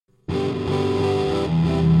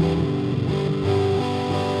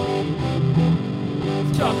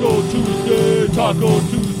Taco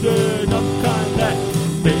Tuesday, not the kind that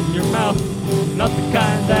spit in your mouth, not the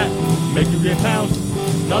kind that make you get mouse,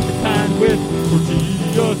 not the kind with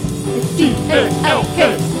tortillas.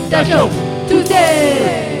 T-A-L-K, Taco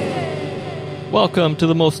Tuesday! Welcome to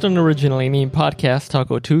the most unoriginally named podcast,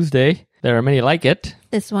 Taco Tuesday. There are many like it.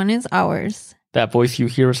 This one is ours. That voice you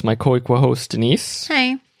hear is my co-equal host, Denise.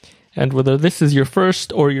 Hi. And whether this is your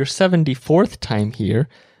first or your 74th time here,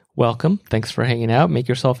 welcome. Thanks for hanging out. Make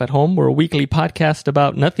yourself at home. We're a weekly podcast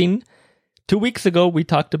about nothing. 2 weeks ago, we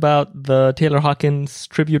talked about the Taylor Hawkins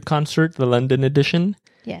tribute concert, the London edition.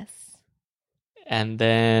 Yes. And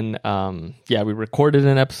then, we recorded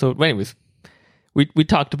an episode. Well, anyways, we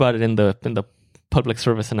talked about it in the public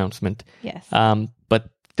service announcement. Yes. But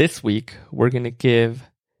this week, we're going to give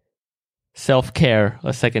self-care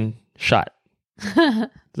a second shot. Is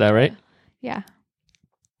that right? Yeah.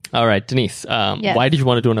 All right, Denise, Yes. Why did you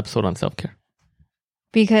want to do an episode on self-care?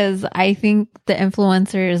 Because I think the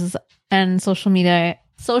influencers and social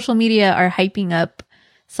media are hyping up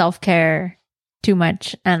self-care too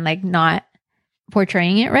much and like not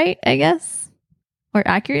portraying it right, I guess, or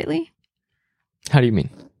accurately. How do you mean?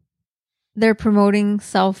 They're promoting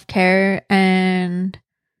self-care and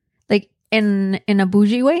like in a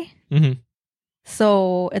bougie way. Mm-hmm.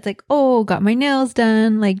 So it's like, oh, got my nails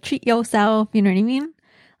done, like treat yourself, you know what I mean?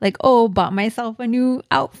 Like, oh, bought myself a new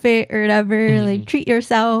outfit or whatever, like treat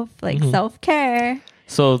yourself, like self-care.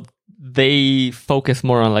 So they focus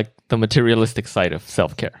more on like the materialistic side of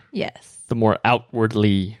self-care. Yes. The more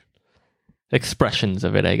outwardly expressions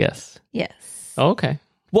of it, I guess. Yes. Oh, okay.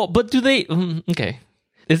 Well, but do they, okay.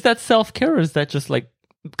 Is that self-care or is that just like,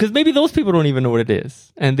 because maybe those people don't even know what it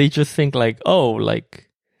is. And they just think like, oh, like.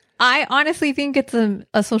 I honestly think it's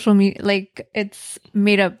a social media, like it's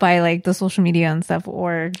made up by like the social media and stuff,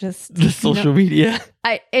 or just the social media.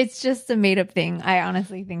 It's just a made up thing. I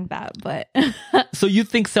honestly think that, but. So you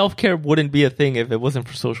think self-care wouldn't be a thing if it wasn't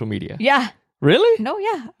for social media? Yeah. Really? No,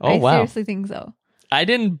 yeah. Oh, I wow. seriously think so. I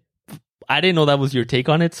didn't know that was your take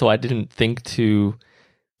on it, so I didn't think to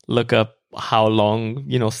look up how long,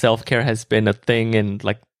 self-care has been a thing in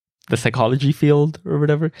like the psychology field or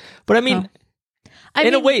whatever. But I mean,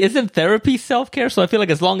 in a way, isn't therapy self-care? So I feel like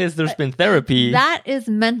as long as there's been therapy. That is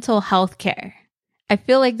mental health care. I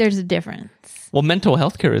feel like there's a difference. Well, mental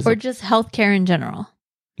health care is. Or just health care in general.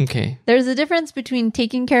 Okay. There's a difference between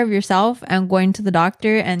taking care of yourself and going to the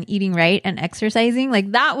doctor and eating right and exercising.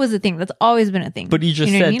 Like that was a thing. That's always been a thing. But you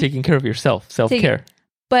just said taking care of yourself, self-care.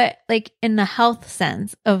 But like in the health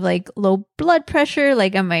sense of like low blood pressure,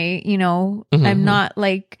 like am I, I'm not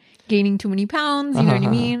like gaining too many pounds, you know what I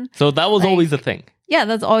mean? So that was always a thing. Yeah,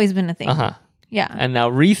 that's always been a thing. Yeah. And now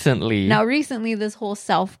recently this whole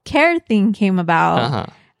self-care thing came about.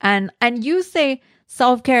 And you say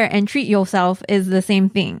self-care and treat yourself is the same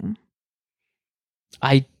thing.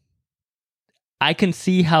 I can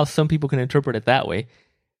see how some people can interpret it that way.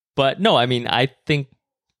 But no, I mean, I think.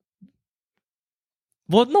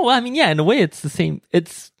 Well, no, I mean, yeah, in a way it's the same.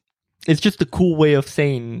 It's just a cool way of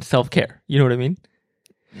saying self-care. You know what I mean?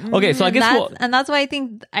 Okay, so I guess that's why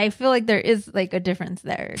I feel like there is like a difference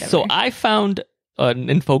there. So I found an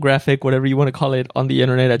infographic, whatever you want to call it, on the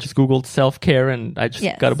internet. I just Googled self-care and I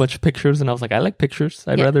just got a bunch of pictures and I was like, I like pictures.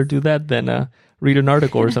 I'd rather do that than read an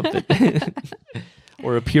article or something.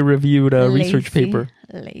 Or a peer-reviewed research paper.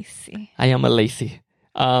 Lazy. I am a lazy.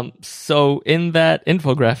 So in that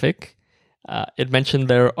infographic, it mentioned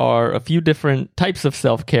there are a few different types of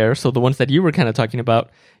self-care. So the ones that you were kind of talking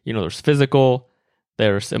about, there's physical,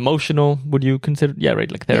 there's emotional, would you consider? Yeah, right.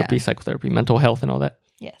 Like therapy, psychotherapy, mental health and all that.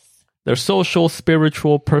 Yes. There's social,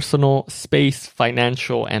 spiritual, personal, space,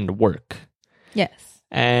 financial, and work. Yes.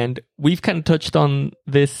 And we've kind of touched on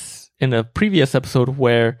this in a previous episode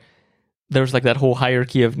where there's like that whole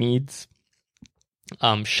hierarchy of needs.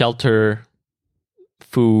 Shelter,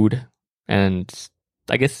 food, and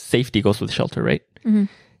I guess safety goes with shelter, right?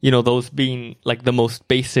 Mm-hmm. Those being like the most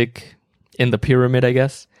basic in the pyramid, I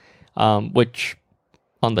guess, which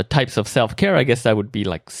on the types of self-care, I guess that would be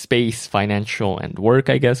like space, financial, and work,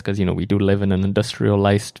 I guess, because, we do live in an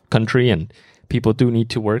industrialized country and people do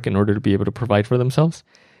need to work in order to be able to provide for themselves.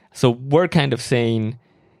 So we're kind of saying,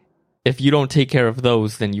 if you don't take care of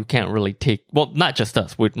those, then you can't really not just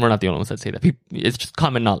us. We're not the only ones that say that. It's just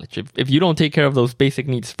common knowledge. If you don't take care of those basic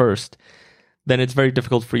needs first, then it's very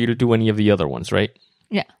difficult for you to do any of the other ones, right?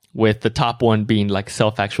 Yeah. With the top one being like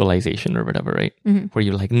self-actualization or whatever, right? Mm-hmm. Where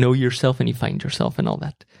you like know yourself and you find yourself and all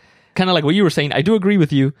that. Kind of like what you were saying. I do agree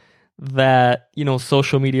with you that,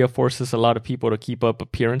 social media forces a lot of people to keep up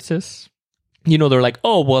appearances. They're like,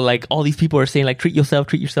 oh, well, like all these people are saying like, treat yourself.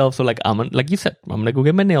 So like, like you said, I'm going to go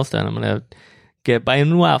get my nails done. I'm going to buy a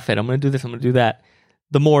new outfit. I'm going to do this. I'm going to do that.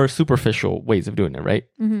 The more superficial ways of doing it, right?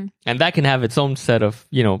 Mm-hmm. And that can have its own set of,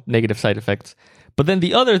 negative side effects. But then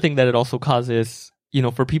the other thing that it also causes,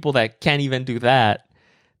 for people that can't even do that,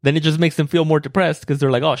 then it just makes them feel more depressed because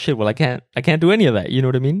they're like, oh shit, well, I can't do any of that. You know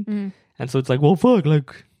what I mean? Mm-hmm. And so it's like, well, fuck,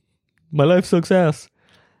 like my life sucks ass.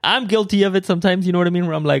 I'm guilty of it sometimes, you know what I mean?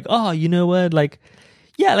 Where I'm like, oh, you know what? Like,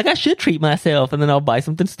 yeah, like I should treat myself, and then I'll buy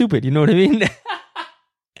something stupid. You know what I mean?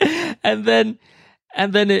 and then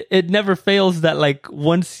it never fails that like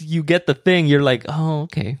once you get the thing, you're like, oh,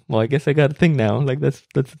 okay, well, I guess I got a thing now. Like that's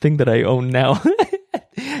the thing that I own now,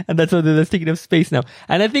 and that's something that's taking up space now.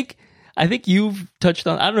 And I think you've touched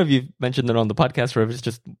on. I don't know if you've mentioned it on the podcast or if it's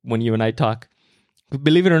just when you and I talk.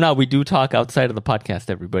 Believe it or not, we do talk outside of the podcast.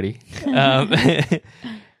 Everybody,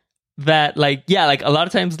 that like like a lot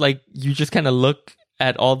of times like you just kind of look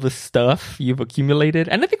at all the stuff you've accumulated,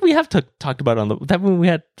 and I think we have talked about it on that when we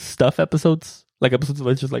had stuff episodes, like episodes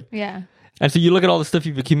where it's just like and so you look at all the stuff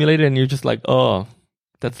you've accumulated, and you're just like, oh,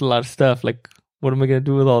 that's a lot of stuff. Like, what am I gonna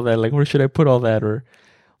do with all that? Like, where should I put all that?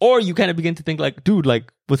 Or you kind of begin to think like, dude,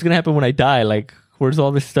 like, what's gonna happen when I die? Like, where's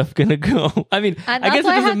all this stuff gonna go? I mean, I guess it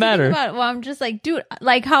doesn't matter. Well, I'm just like, dude,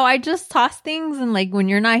 like how I just toss things, and like when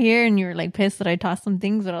you're not here and you're like pissed that I tossed some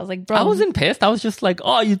things, but I was like, bro, I wasn't pissed. I was just like,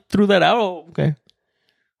 oh, you threw that out. Oh, okay.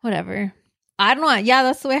 Whatever. I don't know. Yeah,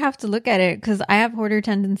 that's the way I have to look at it because I have hoarder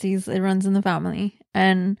tendencies. It runs in the family.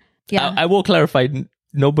 And yeah. I will clarify,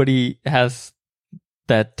 nobody has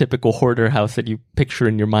that typical hoarder house that you picture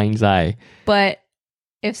in your mind's eye. But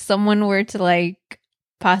if someone were to like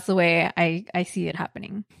pass away, I see it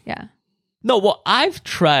happening. Yeah. No, well, I've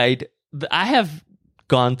tried. I have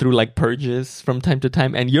gone through like purges from time to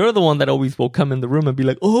time, and you're the one that always will come in the room and be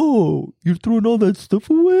like, oh, you're throwing all that stuff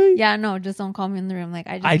away? Yeah, no, just don't call me in the room. Like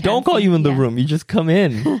I don't call you in the room. You just come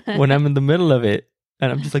in when I'm in the middle of it,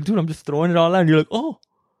 and I'm just like, dude, I'm just throwing it all out, and you're like, oh,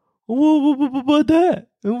 what about that?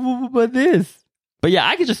 What about this? But yeah,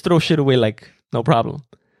 I could just throw shit away like no problem.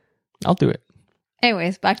 I'll do it.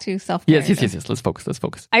 Anyways, back to self-care. Yes. Let's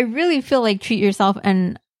focus. I really feel like treat yourself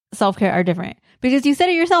and self-care are different. Because you said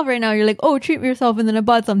it yourself right now. You're like, oh, treat yourself, and then I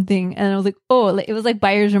bought something. And I was like, oh, it was like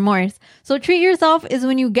buyer's remorse. So treat yourself is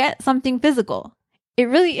when you get something physical. It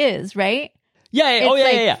really is, right? Yeah.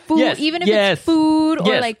 It's Yeah. Food, yes, even if it's food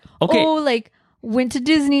or like, okay. oh, like went to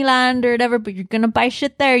Disneyland or whatever, but you're going to buy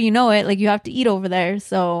shit there. You know it. Like you have to eat over there.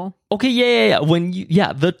 So. Okay.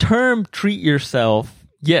 Yeah. The term treat yourself.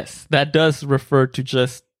 Yes, that does refer to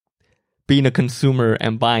just being a consumer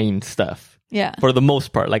and buying stuff. Yeah. For the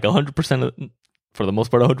most part, like 100%. For the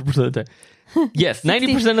most part, 100% of the time. Yes,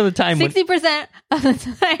 90% of the time. 60% of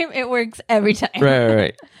the time, it works every time.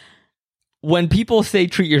 Right. When people say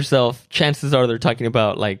treat yourself, chances are they're talking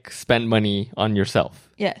about like spend money on yourself.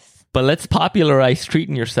 Yes. But let's popularize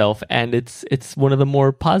treating yourself, and it's one of the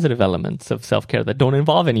more positive elements of self-care that don't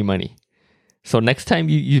involve any money. So next time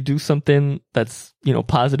you do something that's,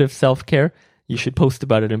 positive self-care, you should post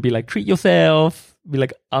about it and be like, treat yourself. Be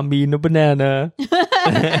like, I'm eating a banana.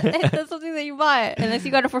 That's something that you bought, unless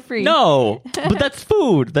you got it for free. No, but that's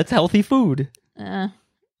food. That's healthy food. No,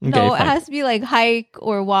 it has to be like hike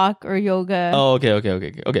or walk or yoga. Oh,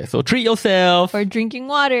 okay. So treat yourself. Or drinking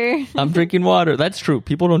water. I'm drinking water. That's true.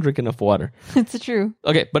 People don't drink enough water. It's true.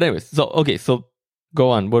 Okay, but anyways, so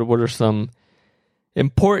go on. What are some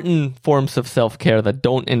important forms of self-care that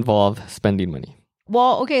don't involve spending money?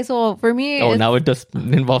 Well, okay, so for me... now it does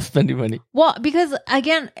involve spending money. Well, because,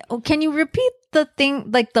 again, can you repeat the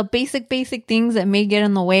thing, like the basic things that may get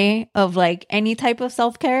in the way of, like, any type of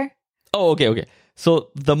self-care? Oh, okay.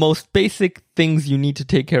 So the most basic things you need to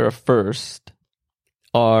take care of first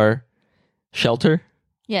are shelter.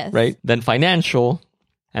 Yes. Right? Then financial,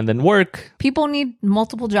 and then work. People need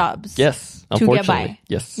multiple jobs. Yes, to get by.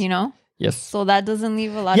 Yes. Yes. So that doesn't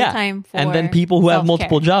leave a lot of time for and then people who self-care. have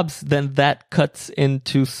multiple jobs, then that cuts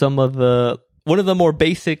into one of the more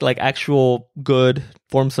basic, like actual good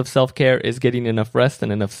forms of self-care is getting enough rest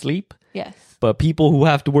and enough sleep. Yes. But people who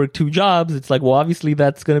have to work 2 jobs, it's like, well, obviously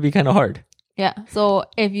that's going to be kind of hard. Yeah. So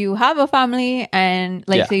if you have a family and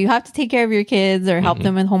so you have to take care of your kids or help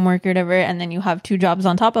them with homework or whatever, and then you have 2 jobs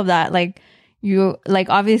on top of that, like you,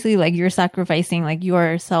 like obviously like you're sacrificing like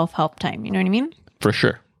your self-help time. You know what I mean? For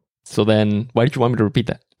sure. So then why did you want me to repeat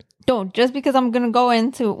that? Don't, just because I'm going to go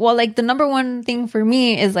into, well, like the number one thing for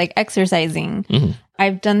me is like exercising. Mm-hmm.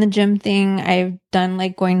 I've done the gym thing. I've done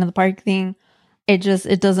like going to the park thing. It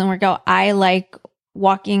doesn't work out. I like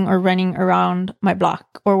walking or running around my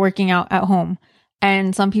block or working out at home.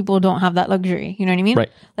 And some people don't have that luxury. You know what I mean?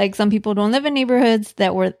 Right. Like some people don't live in neighborhoods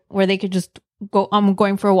that where they could just go, I'm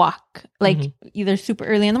going for a walk, like either super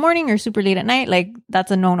early in the morning or super late at night. Like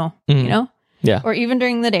that's a no-no, you know? Yeah. Or even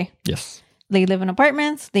during the day. Yes. They live in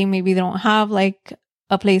apartments. They don't have like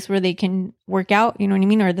a place where they can work out, you know what I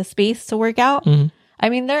mean? Or the space to work out.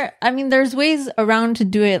 Mm-hmm. There's ways around to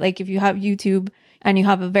do it. Like if you have YouTube and you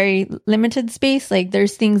have a very limited space, like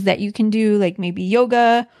there's things that you can do, like maybe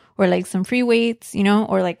yoga or like some free weights, you know,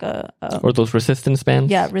 or like or those resistance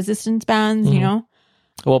bands. Yeah, resistance bands, you know.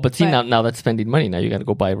 Well, but now that's spending money. Now you got to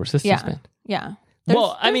go buy a resistance band. Yeah. There's a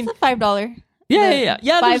 $5. Yeah.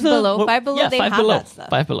 Five below. They have that stuff.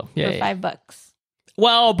 $5 below. Yeah. For $5.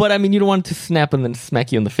 Well, but I mean, you don't want it to snap and then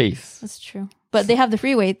smack you in the face. That's true. But they have the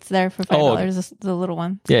free weights there for $5, the little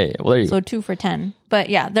ones. Yeah. Well, there you go. So 2 for $10. But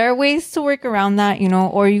yeah, there are ways to work around that, you know,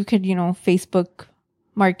 or you could, you know, Facebook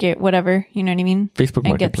market, whatever, you know what I mean? Facebook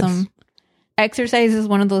Marketplace. And get some exercise is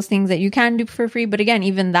one of those things that you can do for free. But again,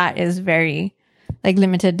 even that is very like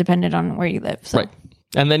limited dependent on where you live. So. Right.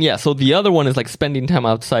 And then, so the other one is like spending time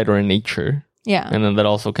outside or in nature. Yeah. And then that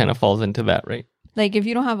also kind of falls into that, right? Like if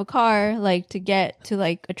you don't have a car, like to get to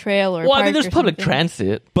like a trail or I mean, there's public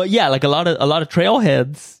transit, but yeah, like a lot of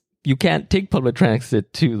trailheads, you can't take public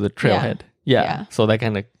transit to the trailhead. Yeah. So that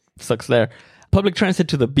kind of sucks there. Public transit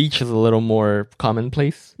to the beach is a little more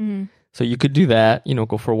commonplace. Mm-hmm. So you could do that, you know,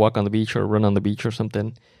 go for a walk on the beach or run on the beach or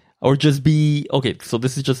something, or just so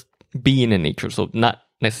this is just being in nature. So not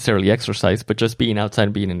necessarily exercise, but just being outside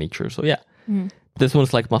and being in nature. So yeah, This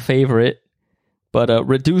one's like my favorite. But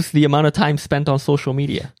reduce the amount of time spent on social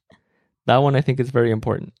media. That one I think is very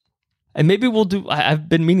important. And maybe we'll do... I've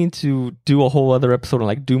been meaning to do a whole other episode on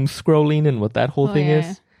like doom scrolling and what that whole thing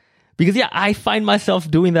is. Because I find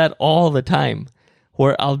myself doing that all the time.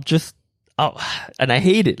 Where and I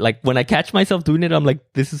hate it. Like when I catch myself doing it, I'm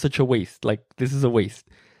like, this is such a waste. Like this is a waste.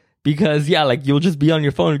 Because like you'll just be on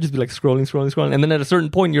your phone and just be like scrolling. And then at a certain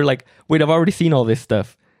point, you're like, wait, I've already seen all this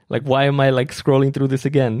stuff. Like why am I like scrolling through this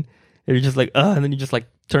again? And you're just like, and then you just like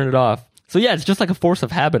turn it off. So yeah, it's just like a force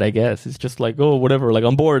of habit, I guess. It's just like, whatever. Like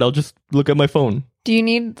I'm bored, I'll just look at my phone. Do you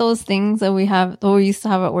need those things that we used to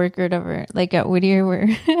have at work or whatever, like at Whittier where,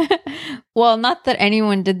 well, not that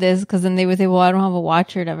anyone did this because then they would say, well, I don't have a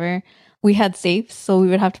watch or whatever. We had safes, so we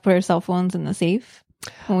would have to put our cell phones in the safe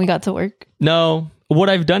when we got to work. No, what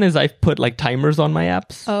I've done is I've put like timers on my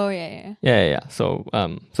apps. Oh, yeah. Yeah. So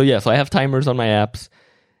I have timers on my apps.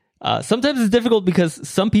 Sometimes it's difficult because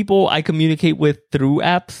some people I communicate with through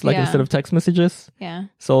apps, like instead of text messages. Yeah.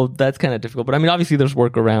 So that's kind of difficult. But I mean, obviously there's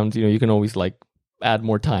workarounds. You know, you can always like add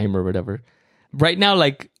more time or whatever. Right now,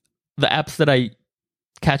 like the apps that I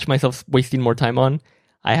catch myself wasting more time on,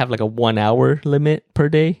 I have like a 1 hour limit per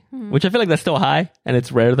day, which I feel like that's still high. And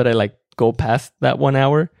it's rare that I like go past that 1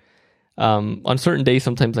 hour. On certain days,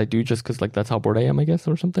 sometimes I do just because like that's how bored I am, I guess,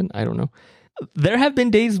 or something. I don't know. There have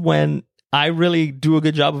been days when I really do a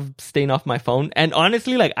good job of staying off my phone. And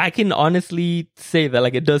honestly, like I can honestly say that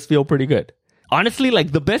like it does feel pretty good. Honestly,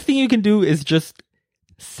 like the best thing you can do is just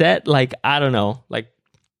set like, I don't know, like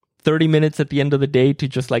 30 minutes at the end of the day to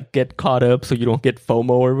just like get caught up so you don't get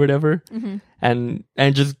FOMO or whatever. Mm-hmm.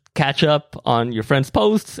 And just catch up on your friends'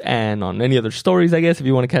 posts and on any other stories, I guess, if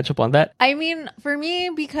you want to catch up on that. I mean, for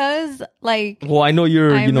me, because like... Well, I know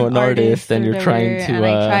you're, an artist and you're trying to... And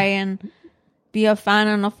I try and be a fan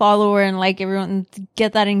and a follower and like everyone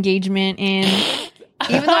get that engagement in,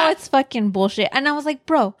 even though it's fucking bullshit. And I was like,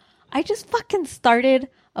 bro, I just fucking started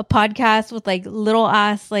a podcast with like little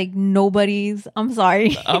ass like nobodies. I'm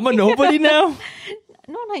sorry. I'm a nobody now?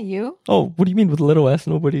 No, not you. Oh, what do you mean with little ass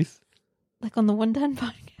nobodies? Like on the 110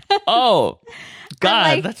 podcast. Oh,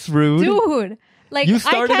 God, like, that's rude. Dude, like you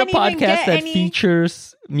started a podcast that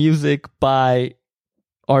features music by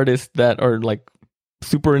artists that are like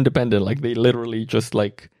super independent, like they literally just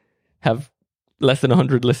like have less than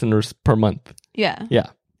 100 listeners per month. Yeah.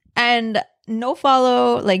 And no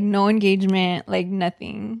follow, like no engagement, like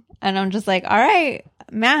nothing. And I'm just like, all right,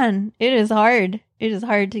 man, it is hard. It is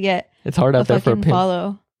hard to get. It's hard out there for a pin.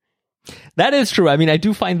 Follow. That is true. I mean, I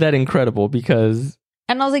do find that incredible because.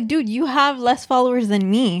 And I was like, dude, you have less followers than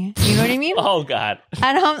me. You know what I mean? Oh God.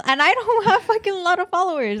 And I don't have fucking a lot of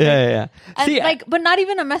followers. Yeah. And see, but not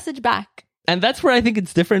even a message back. And that's where I think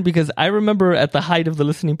it's different because I remember at the height of the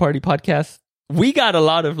Listening Party podcast, we got a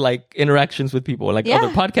lot of like interactions with people. Like other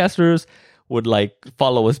podcasters would like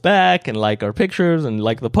follow us back and like our pictures and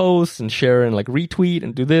like the posts and share and like retweet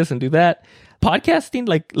and do this and do that. Podcasting,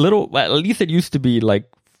 like at least it used to be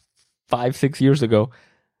like 5-6 years ago.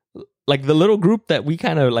 Like the little group that we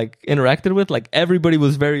kind of like interacted with, like everybody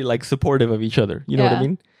was very like supportive of each other. You know what I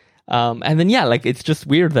mean? And then, like, it's just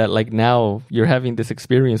weird that, like, now you're having this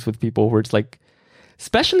experience with people where it's, like,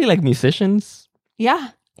 especially, like, musicians.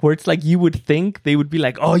 Yeah. Where it's, like, you would think they would be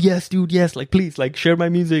like, oh, yes, dude, yes, like, please, like, share my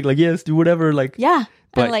music. Like, yes, do whatever. Like,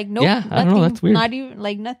 But and like, nope, yeah, nothing, I don't know. That's weird. Not even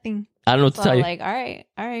like nothing. I don't know what to So tell you. like, all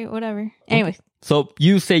right, whatever. Anyway. So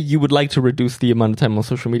you say you would like to reduce the amount of time on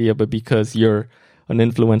social media, but because you're an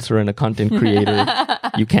influencer and a content creator,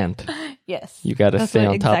 you can't. Yes. You got to stay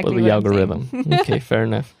on top of the algorithm. Okay, fair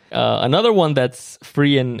enough. Another one that's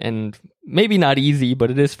free and maybe not easy,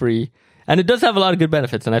 but it is free. And it does have a lot of good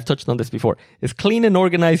benefits, and I've touched on this before, is clean and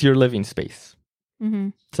organize your living space. Mm-hmm.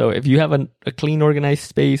 So if you have a clean, organized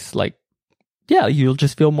space, like, yeah, you'll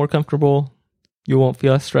just feel more comfortable. You won't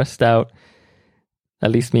feel stressed out.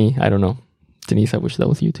 At least me. I don't know. Denise, I wish that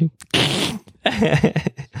was you too.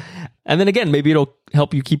 And then again, maybe it'll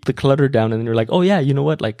help you keep the clutter down, and then you're like, oh yeah, you know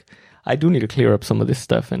what? Like, I do need to clear up some of this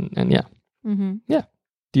stuff, and yeah. Mm-hmm. Yeah.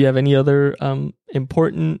 Do you have any other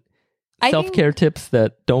important self-care tips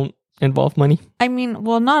that don't involve money? I mean,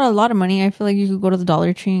 well, not a lot of money. I feel like you could go to the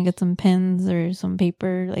Dollar Tree and get some pens or some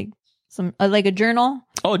paper, like some like a journal.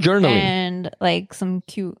 Oh, journaling. And like some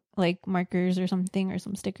cute like markers or something, or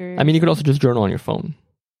some stickers. I mean, you could also just journal on your phone.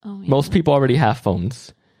 Oh, yeah. Most people already have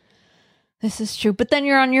phones. This is true. But then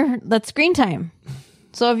you're on that screen time.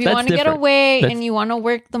 So if you want to get away and you want to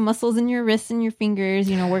work the muscles in your wrists and your fingers,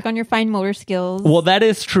 work on your fine motor skills. Well, that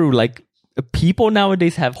is true. Like, people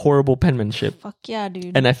nowadays have horrible penmanship. Fuck yeah,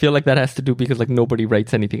 dude. And I feel like that has to do because like nobody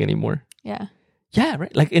writes anything anymore. Yeah. Yeah,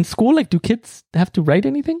 right. Like in school, like do kids have to write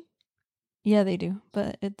anything? Yeah, they do.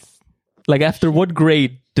 But it's like after what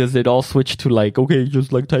grade does it all switch to like, okay,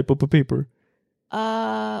 just like type up a paper?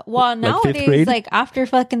 Well, nowadays, like after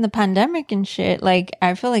fucking the pandemic and shit, like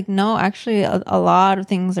I feel like no, actually a lot of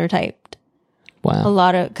things are typed. Wow. A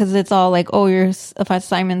lot of, because it's all like, oh, your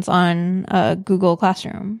assignments on Google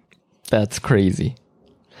Classroom. That's crazy.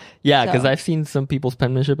 Yeah, because I've seen some people's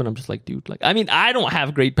penmanship and I'm just like, dude, like, I mean, I don't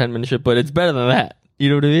have great penmanship, but it's better than that. You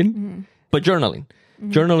know what I mean? Mm-hmm. But journaling.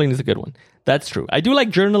 Mm-hmm. Journaling is a good one. That's true. I do like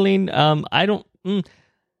journaling.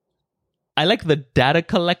 I like the data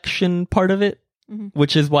collection part of it,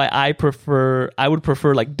 which is why I would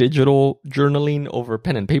prefer like digital journaling over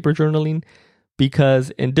pen and paper journaling, because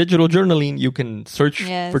in digital journaling, you can search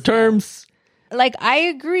for terms. Like, I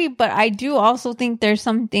agree, but I do also think there's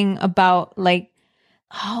something about like,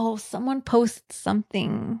 oh, someone posts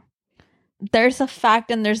something. There's a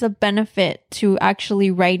fact and there's a benefit to actually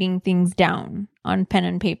writing things down on pen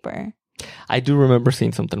and paper. I do remember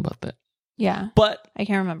seeing something about that. Yeah. But I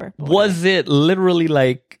can't remember. Was it literally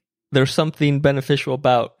like there's something beneficial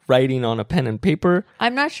about writing on a pen and paper?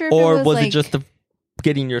 I'm not sure if or was it just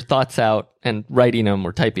getting your thoughts out and writing them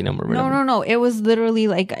or typing them or whatever? No. It was literally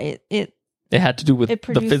like it had to do with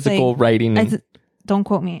the physical writing. Don't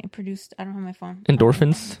quote me. It produced, I don't have my phone.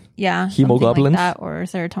 Endorphins? Yeah. Hemoglobins? Like that, or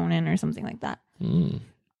serotonin or something like that.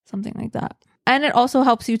 Something like that. And it also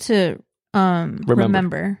helps you to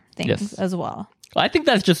remember things as well. I think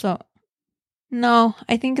that's just... No,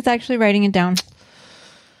 I think it's actually writing it down.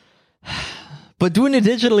 But doing it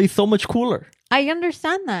digitally is so much cooler. I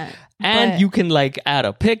understand that. And you can like add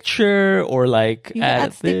a picture or like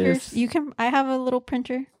add stickers. This. I have a little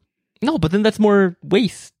printer. No, but then that's more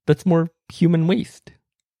waste. That's more human waste.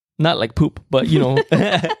 Not like poop, but you know.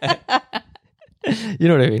 You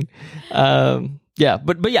know what I mean? Yeah,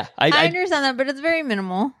 but yeah. I understand that, but it's very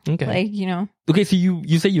minimal. Okay. Like, Okay, so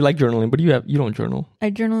you say you like journaling, but you don't journal. I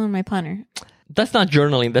journal in my planner. That's not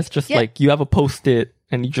journaling. That's just like you have a Post-it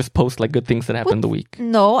and you just post like good things that happened in the week.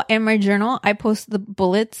 No, in my journal, I post the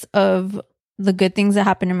bullets of the good things that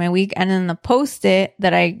happened in my week. And then the Post-it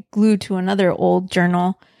that I glued to another old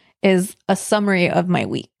journal is a summary of my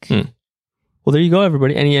week. Well, there you go,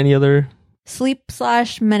 everybody. Any other...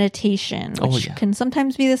 Sleep/meditation, which can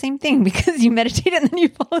sometimes be the same thing because you meditate and then you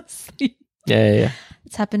fall asleep. Yeah.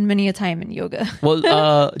 It's happened many a time in yoga.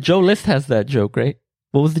 Well, Joe List has that joke, right?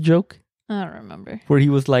 What was the joke? I don't remember. Where he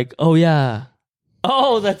was like, oh, yeah.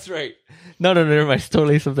 Oh, that's right. No, never mind. It's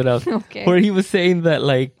totally something else. Okay. Where he was saying that,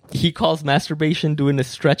 like, he calls masturbation doing the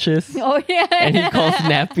stretches. Oh, yeah. And he calls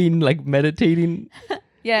napping, like, meditating.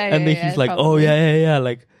 Yeah. And then he's like, probably. Oh, yeah.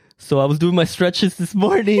 Like, so I was doing my stretches this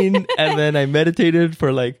morning and then I meditated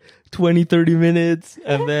for like 20, 30 minutes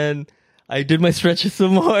and then I did my stretches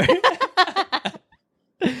some more.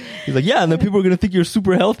 He's like, yeah, and then people are going to think you're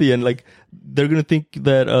super healthy and like they're going to think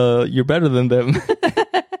that you're better than them.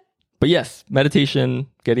 But yes, meditation,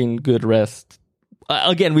 getting good rest.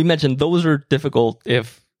 Again, we mentioned those are difficult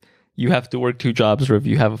if you have to work 2 jobs or if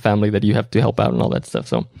you have a family that you have to help out and all that stuff.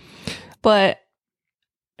 So, but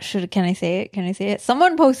can I say it?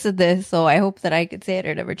 Someone posted this, so I hope that I could say it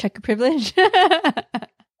or never check a privilege.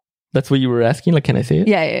 That's what you were asking? Like, can I say it?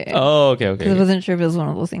 Yeah. Oh, okay. I wasn't sure if it was one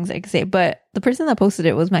of those things I could say, but the person that posted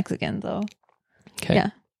it was Mexican, though. Okay. Yeah.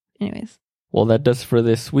 Anyways. Well, that does for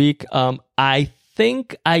this week. I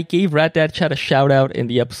think I gave Rat Dad Chat a shout out in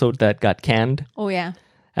the episode that got canned. Oh, yeah.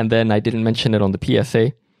 And then I didn't mention it on the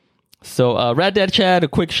PSA. So Rat Dad Chad, a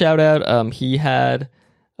quick shout out. He had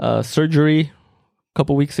surgery a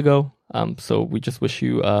couple weeks ago. So we just wish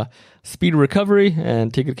you speedy recovery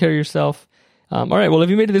and take good care of yourself. All right. Well, if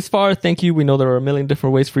you made it this far, thank you. We know there are a million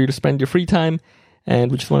different ways for you to spend your free time.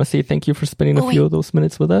 And we just want to say thank you for spending a few of those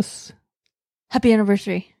minutes with us. Happy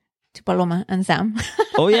anniversary to Paloma and Sam.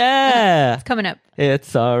 Oh, yeah. It's coming up.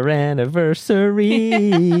 It's our anniversary.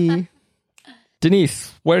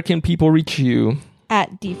 Denise, where can people reach you?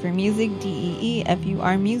 At D for Music,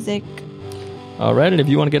 DEEFUR Music. All right, and if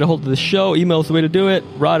you want to get a hold of the show, email is the way to do it.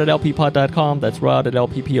 rod@lppod.com. That's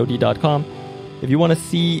rod@lppod.com. If you want to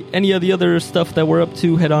see any of the other stuff that we're up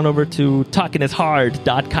to, head on over to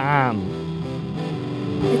talkingishard.com.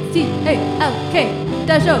 It's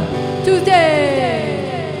TALK Show Tuesday.